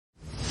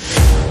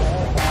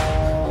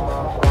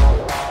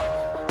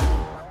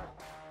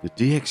The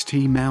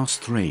DXT Mouse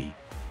 3,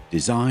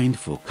 designed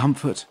for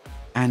comfort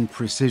and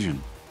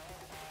precision.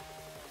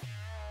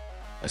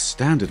 A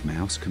standard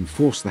mouse can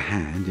force the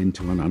hand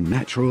into an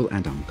unnatural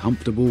and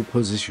uncomfortable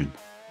position.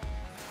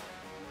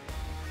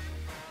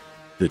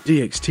 The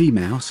DXT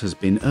mouse has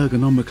been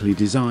ergonomically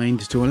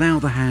designed to allow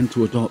the hand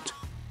to adopt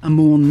a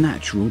more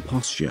natural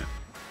posture,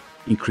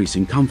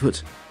 increasing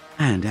comfort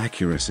and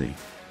accuracy.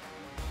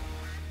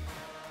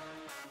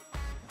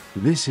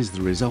 This is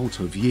the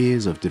result of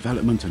years of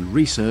development and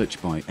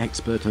research by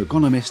expert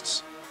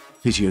ergonomists,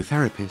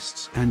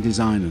 physiotherapists and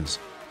designers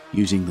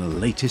using the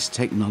latest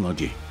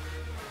technology.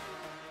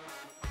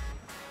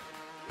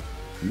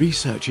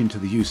 Research into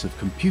the use of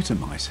computer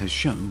mice has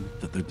shown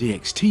that the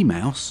DXT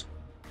mouse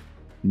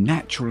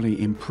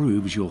naturally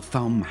improves your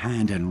thumb,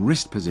 hand and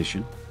wrist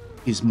position,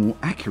 is more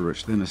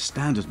accurate than a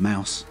standard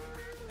mouse,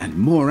 and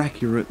more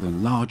accurate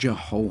than larger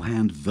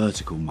whole-hand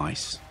vertical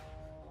mice.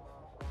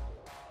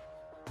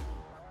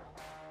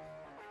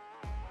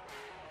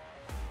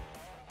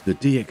 The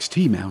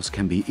DXT mouse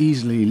can be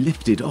easily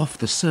lifted off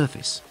the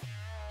surface,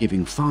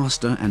 giving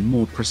faster and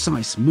more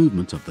precise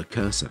movement of the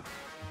cursor.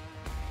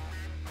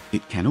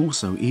 It can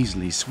also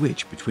easily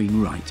switch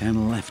between right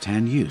and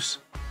left-hand use,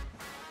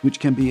 which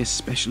can be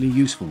especially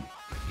useful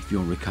if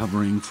you're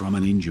recovering from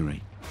an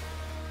injury.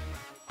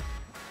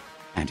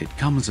 And it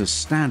comes as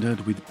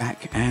standard with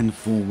back and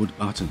forward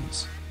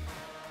buttons.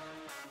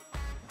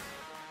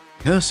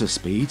 Cursor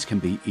speeds can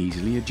be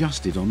easily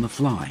adjusted on the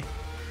fly.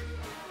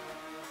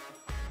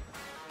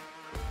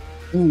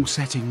 All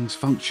settings,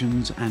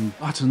 functions and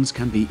buttons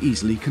can be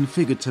easily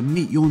configured to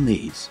meet your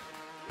needs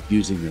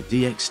using the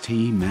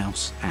DXT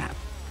Mouse app.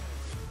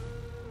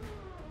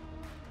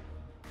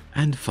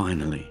 And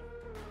finally,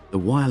 the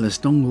wireless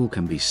dongle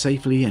can be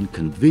safely and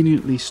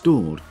conveniently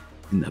stored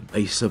in the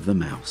base of the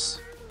mouse.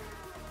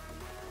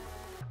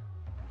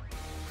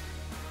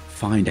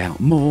 Find out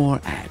more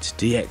at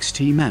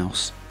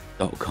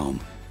dxtmouse.com.